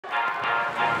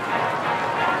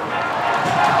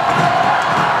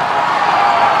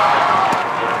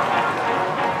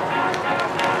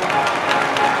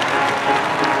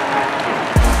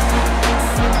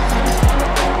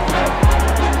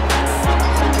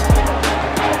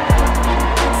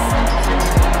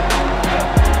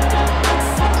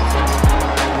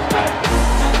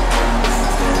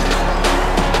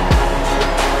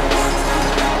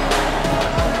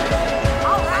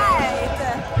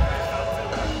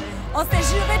On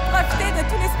s'est juré de profiter de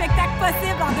tous les spectacles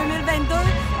possibles en 2022.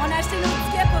 On a acheté nos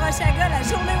tickets pour Osheaga la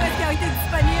journée où ils ont été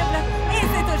disponibles et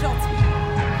c'est aujourd'hui.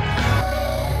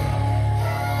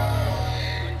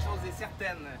 Une chose est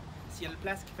certaine, s'il y a une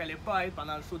place qu'il fallait pas être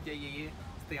pendant le show de Yé,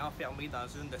 c'était enfermé dans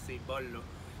une de ces bols-là.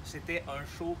 C'était un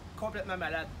show complètement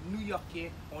malade,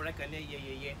 new-yorkais, on la connaît,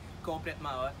 Yé,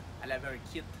 complètement hot. Elle avait un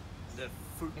kit de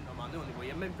feu. À un moment donné, on ne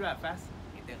voyait même plus la face.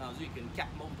 Elle était rendue avec une cape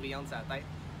mauve brillante sur la tête.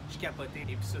 Je capotais. Et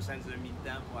puis ça nous a mis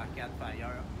dedans pour Arcade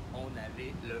Fire. On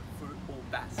avait le feu au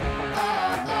basses.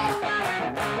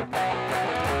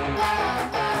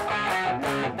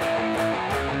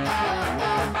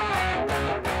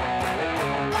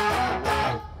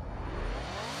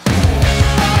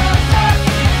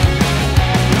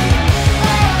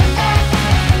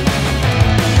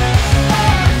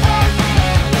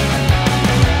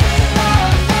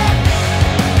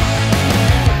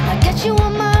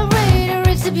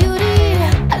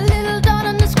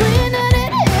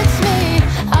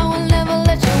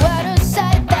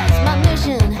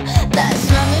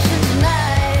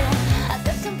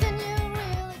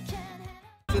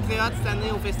 Cette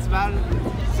année au festival,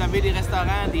 vous avez des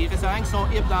restaurants qui sont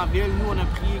hip dans la ville. Nous, on a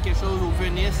pris quelque chose au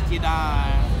Venise qui est dans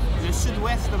le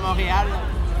sud-ouest de Montréal,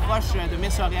 proche de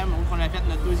Messorem, où on a fait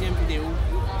notre deuxième vidéo.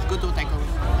 Je goûte au tacos.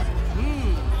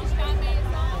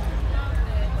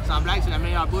 Sans blague, c'est la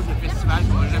meilleure bouffe de festival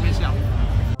qu'on m'a jamais servi.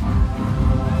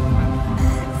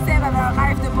 Seb avait un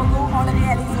rêve de pogo, on le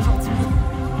réalise aujourd'hui.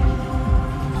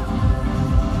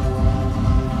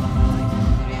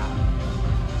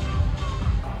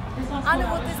 En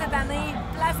nouveauté cette année,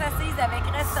 place assise avec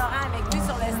restaurant, avec vue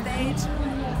sur le stage.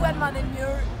 Quoi demander de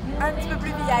mieux? Un petit peu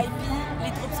plus VIP,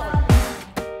 les troupes sont là.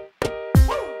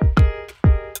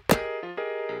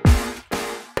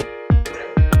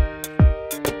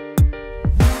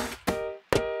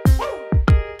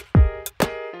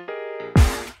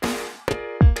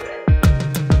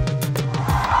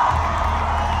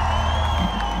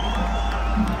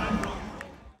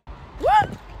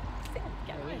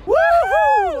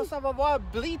 On va voir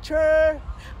Bleacher!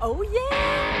 Oh yeah!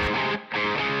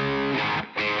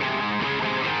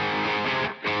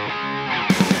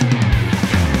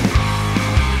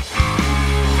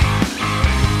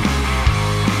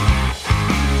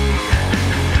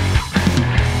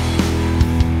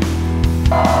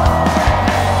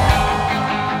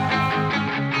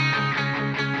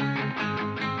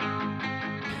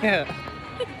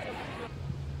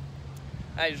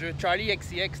 Hey, le jeu Charlie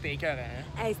XCX, c'était écœurant.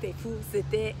 Hein? Hey, c'était fou,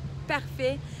 c'était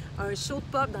parfait. Un show de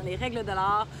pop dans les règles de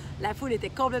l'art. La foule était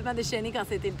complètement déchaînée quand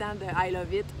c'était le temps de I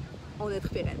Love It. On a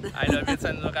trippé raide. I Love It,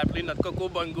 ça nous a rappelé notre Coco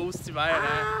Bongo cet hiver.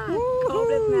 Hein?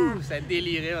 Complètement. Ça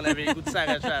délirait, on avait le goût de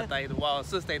s'arracher la tête. Wow,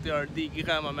 ça c'était un des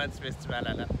grands moments du festival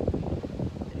à la.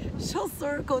 Chose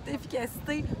sûre, côté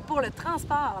efficacité, pour le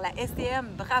transport, la STM,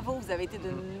 bravo, vous avez été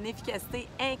d'une efficacité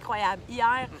incroyable.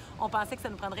 Hier, on pensait que ça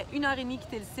nous prendrait 1h30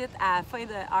 quitter le site à la fin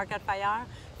de Arcade Fire.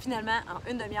 Finalement, en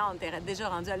une demi-heure, on était déjà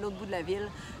rendu à l'autre bout de la ville.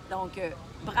 Donc,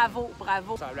 bravo,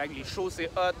 bravo. Sans blague, les shows c'est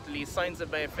hot, les scènes c'est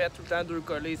bien fait, tout le temps deux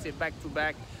collés, c'est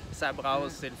back-to-back, ça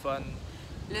brasse, c'est le fun.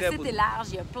 Le site est large,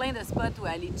 il y a plein de spots où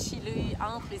aller chiller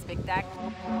entre les spectacles.